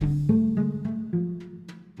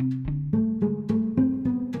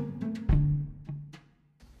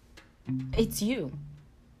It's you.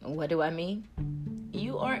 What do I mean?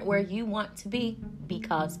 You aren't where you want to be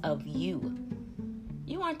because of you.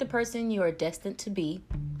 You aren't the person you are destined to be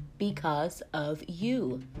because of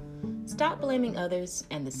you. Stop blaming others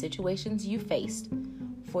and the situations you faced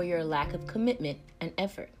for your lack of commitment and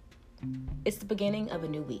effort. It's the beginning of a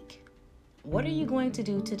new week. What are you going to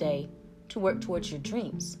do today to work towards your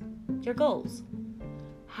dreams, your goals?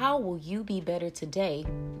 How will you be better today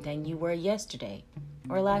than you were yesterday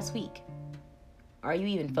or last week? Are you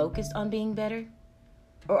even focused on being better?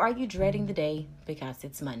 Or are you dreading the day because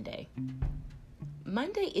it's Monday?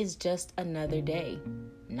 Monday is just another day.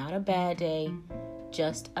 Not a bad day,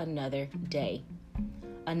 just another day.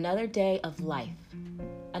 Another day of life.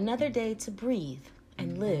 Another day to breathe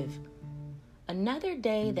and live. Another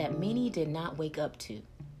day that many did not wake up to.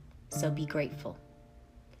 So be grateful.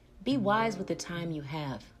 Be wise with the time you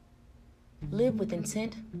have. Live with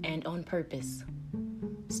intent and on purpose.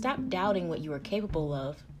 Stop doubting what you are capable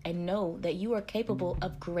of and know that you are capable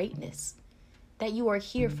of greatness, that you are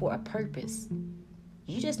here for a purpose.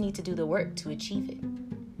 You just need to do the work to achieve it.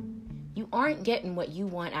 You aren't getting what you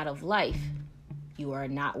want out of life. You are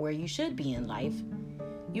not where you should be in life.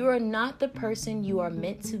 You are not the person you are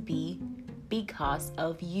meant to be because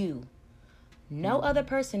of you. No other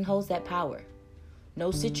person holds that power.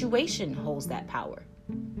 No situation holds that power.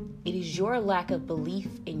 It is your lack of belief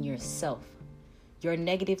in yourself, your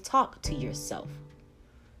negative talk to yourself,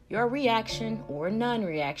 your reaction or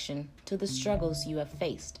non-reaction to the struggles you have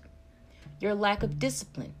faced, your lack of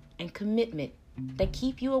discipline and commitment that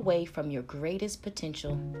keep you away from your greatest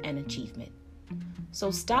potential and achievement.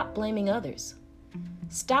 So stop blaming others.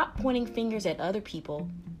 Stop pointing fingers at other people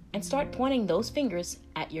and start pointing those fingers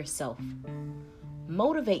at yourself.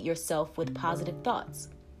 Motivate yourself with positive thoughts.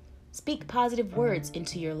 Speak positive words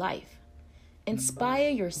into your life. Inspire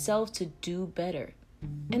yourself to do better.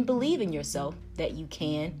 And believe in yourself that you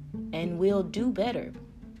can and will do better.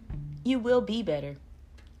 You will be better.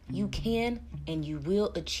 You can and you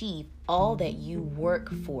will achieve all that you work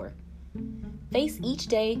for. Face each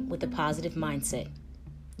day with a positive mindset.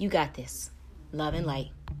 You got this. Love and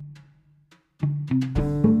light.